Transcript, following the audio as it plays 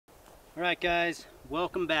Alright guys,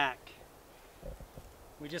 welcome back.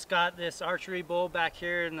 We just got this archery bull back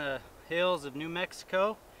here in the hills of New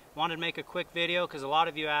Mexico. Wanted to make a quick video because a lot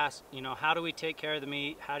of you ask, how do we take care of the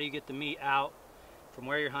meat? How do you get the meat out from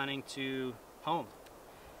where you're hunting to home?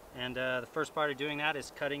 And the first part of doing that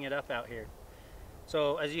is cutting it up out here.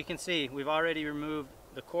 So as you can see, we've already removed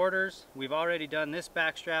the quarters. We've already done this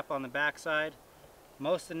back strap on the back side.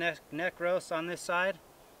 Most of the neck roasts on this side.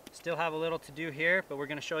 Still have a little to do here, but we're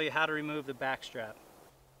going to show you how to remove the back strap.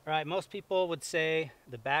 All right, most people would say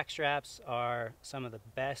the back straps are some of the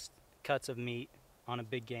best cuts of meat on a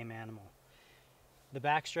big game animal. The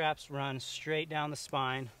back straps run straight down the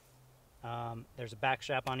spine. There's a back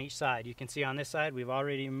strap on each side. You can see on this side, we've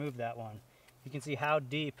already removed that one. You can see how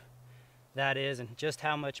deep that is and just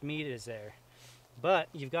how much meat is there. But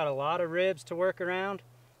you've got a lot of ribs to work around,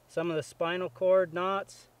 some of the spinal cord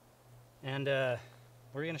knots, and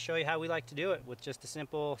we're going to show you how we like to do it with just a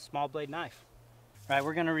simple small blade knife. All right,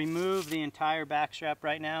 we're going to remove the entire back strap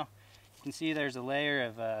right now. You can see there's a layer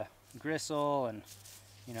of gristle and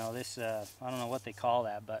this, I don't know what they call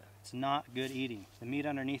that, but it's not good eating. The meat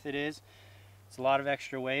underneath it's a lot of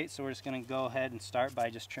extra weight, so we're just going to go ahead and start by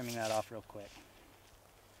just trimming that off real quick.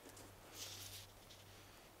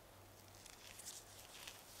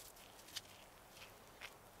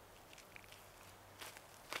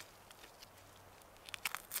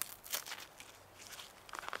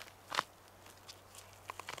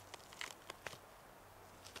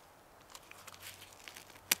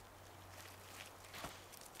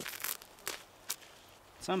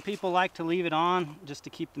 Some people like to leave it on just to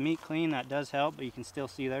keep the meat clean. That does help, but you can still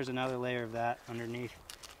see there's another layer of that underneath.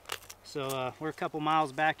 So we're a couple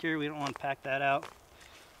miles back here. We don't want to pack that out.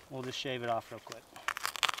 We'll just shave it off real quick.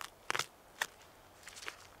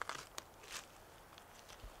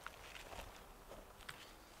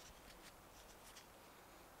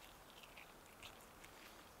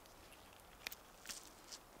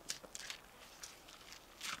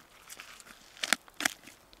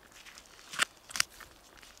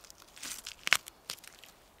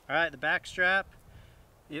 All right, the back strap,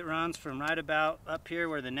 it runs from right about up here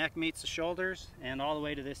where the neck meets the shoulders and all the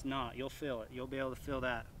way to this knot. You'll feel it. You'll be able to feel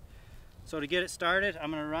that. So to get it started,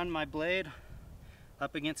 I'm going to run my blade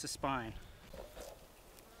up against the spine.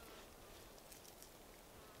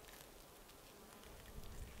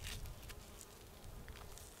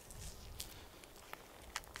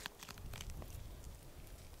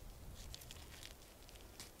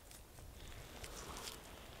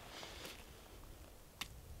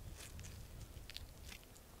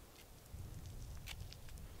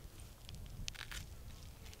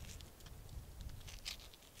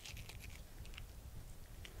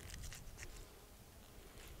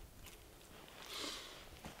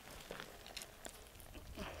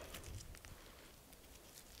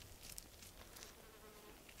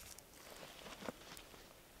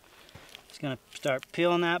 Going to start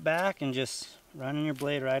peeling that back and just running your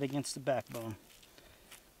blade right against the backbone.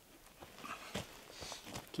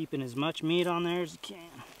 Keeping as much meat on there as you can.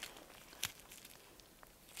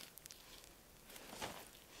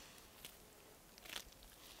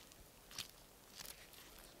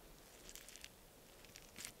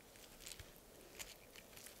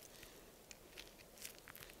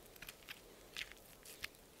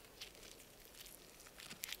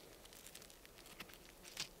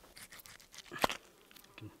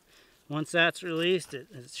 Once that's released, it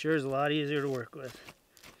sure is a lot easier to work with.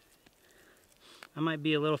 I might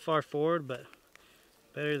be a little far forward, but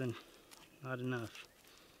better than not enough.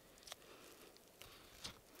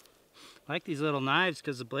 I like these little knives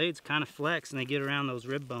because the blades kind of flex and they get around those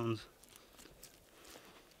rib bones.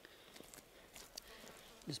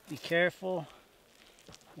 Just be careful.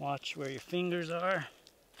 Watch where your fingers are.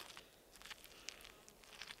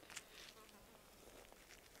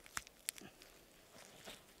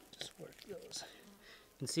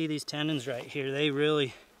 You can see these tendons right here, they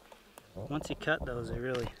really, once you cut those, it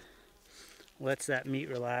really lets that meat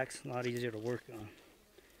relax, a lot easier to work on.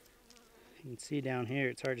 You can see down here,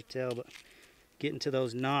 it's hard to tell, but getting to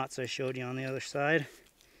those knots I showed you on the other side,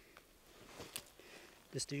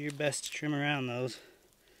 just do your best to trim around those.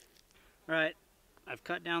 Alright, I've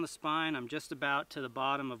cut down the spine, I'm just about to the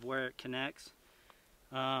bottom of where it connects.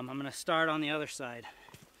 I'm going to start on the other side.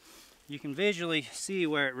 You can visually see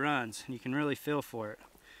where it runs, you can really feel for it.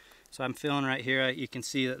 So I'm feeling right here, you can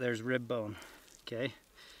see that there's rib bone, okay?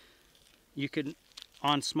 You could,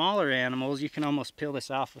 on smaller animals, you can almost peel this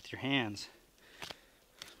off with your hands.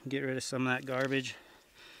 Get rid of some of that garbage.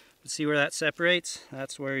 But see where that separates?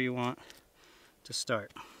 That's where you want to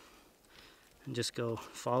start. And just go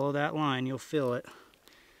follow that line, you'll feel it.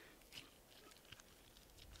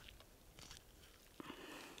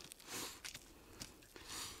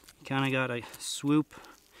 kind of got a swoop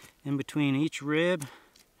in between each rib.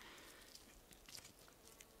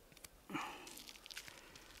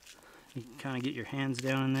 You can kind of get your hands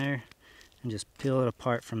down in there and just peel it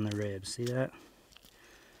apart from the ribs. See that?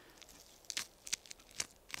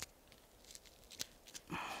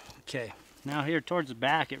 Okay, now here towards the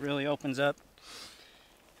back, it really opens up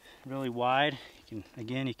really wide. You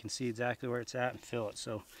can see exactly where it's at and feel it.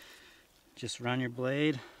 So just run your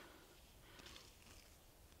blade.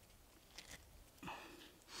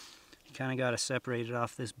 You kind of got to separate it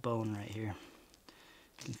off this bone right here.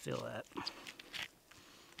 You can feel that.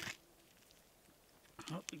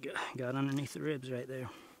 Oh, you got underneath the ribs right there.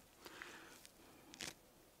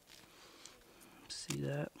 See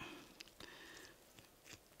that?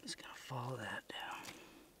 Just gonna follow that down.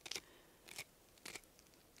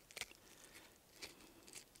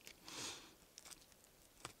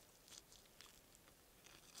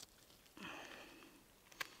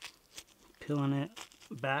 Peeling it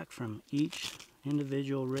back from each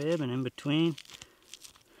individual rib, and in between,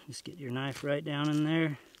 just get your knife right down in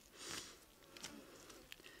there.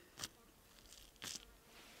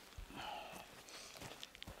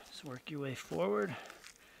 Just work your way forward,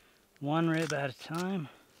 one rib at a time.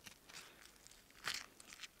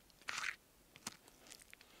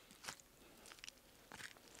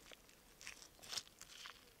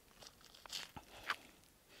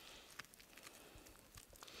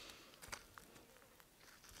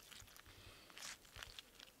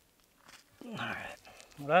 Alright,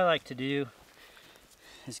 what I like to do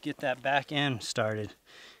is get that back end started,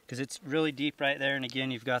 because it's really deep right there, and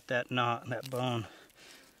again you've got that knot, that bone.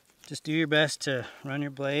 Just do your best to run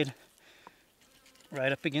your blade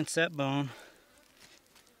right up against that bone.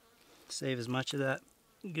 Save as much of that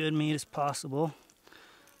good meat as possible.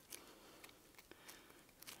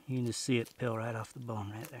 You can just see it peel right off the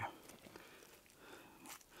bone right there.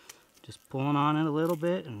 Just pulling on it a little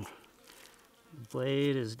bit, and the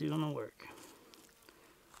blade is doing the work.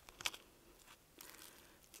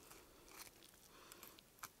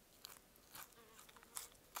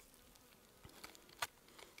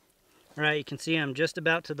 Alright, you can see I'm just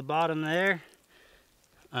about to the bottom there.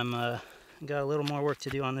 I'm got a little more work to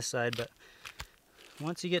do on this side, but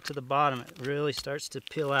once you get to the bottom, it really starts to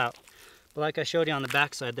peel out. But like I showed you on the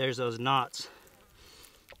back side, there's those knots.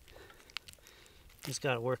 Just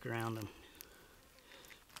got to work around them.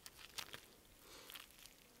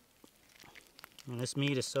 And this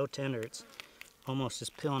meat is so tender, it's almost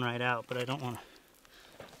just peeling right out, but I don't want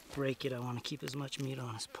to break it. I want to keep as much meat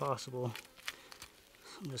on as possible.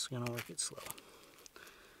 I'm just going to work it slow.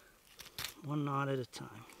 One knot at a time.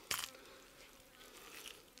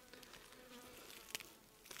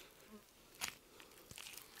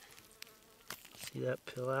 See that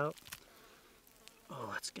peel out? Oh,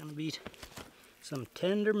 that's going to be some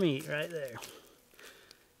tender meat right there.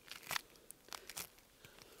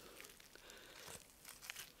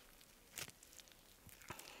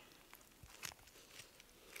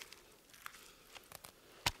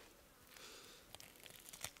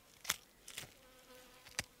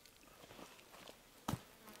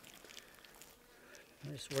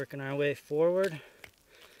 Just working our way forward.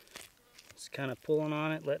 Just kind of pulling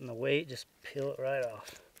on it, letting the weight just peel it right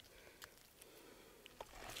off.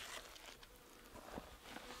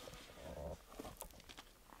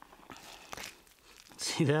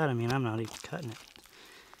 See that? I mean, I'm not even cutting it.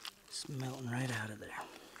 It's melting right out of there.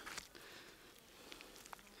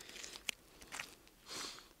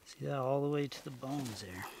 See that all the way to the bones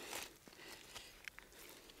there.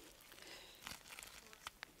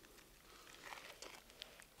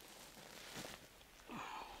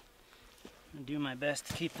 I'm gonna do my best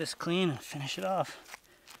to keep this clean and finish it off.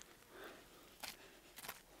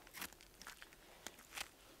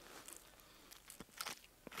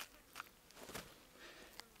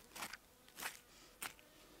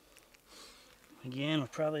 Again, we're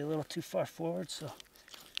probably a little too far forward, so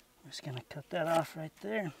I'm just gonna cut that off right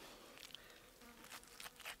there.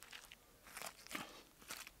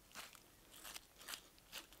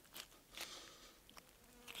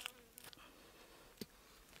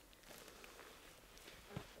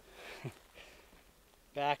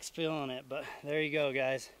 Back's feeling it, but there you go,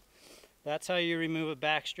 guys. That's how you remove a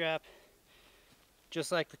backstrap.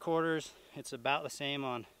 Just like the quarters, it's about the same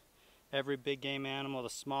on every big game animal.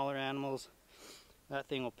 The smaller animals, that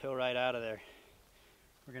thing will peel right out of there.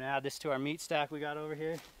 We're gonna add this to our meat stack we got over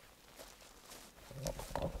here.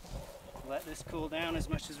 Let this cool down as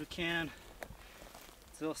much as we can.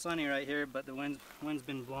 It's a little sunny right here, but the wind's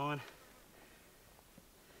been blowing.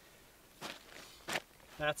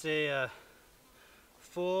 That's a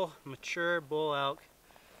full mature bull elk,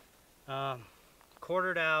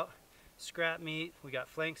 quartered out, scrap meat, we got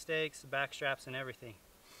flank steaks, back straps, and everything.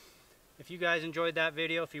 If you guys enjoyed that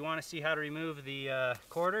video, if you want to see how to remove the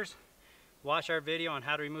quarters, watch our video on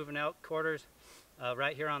how to remove an elk quarters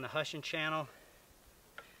right here on the Hushin channel.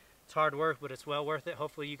 It's hard work, but it's well worth it.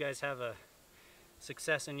 Hopefully you guys have a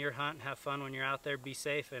success in your hunt and have fun when you're out there. Be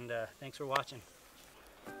safe, and thanks for watching.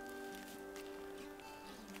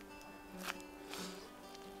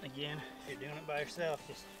 Again, if you're doing it by yourself,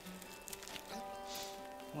 just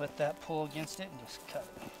let that pull against it and just cut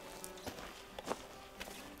it.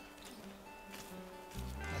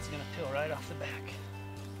 That's gonna peel right off the back.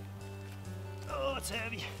 Oh, it's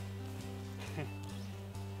heavy. That's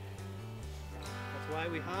why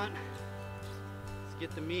we hunt. Let's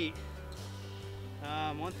get the meat.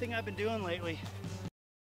 One thing I've been doing lately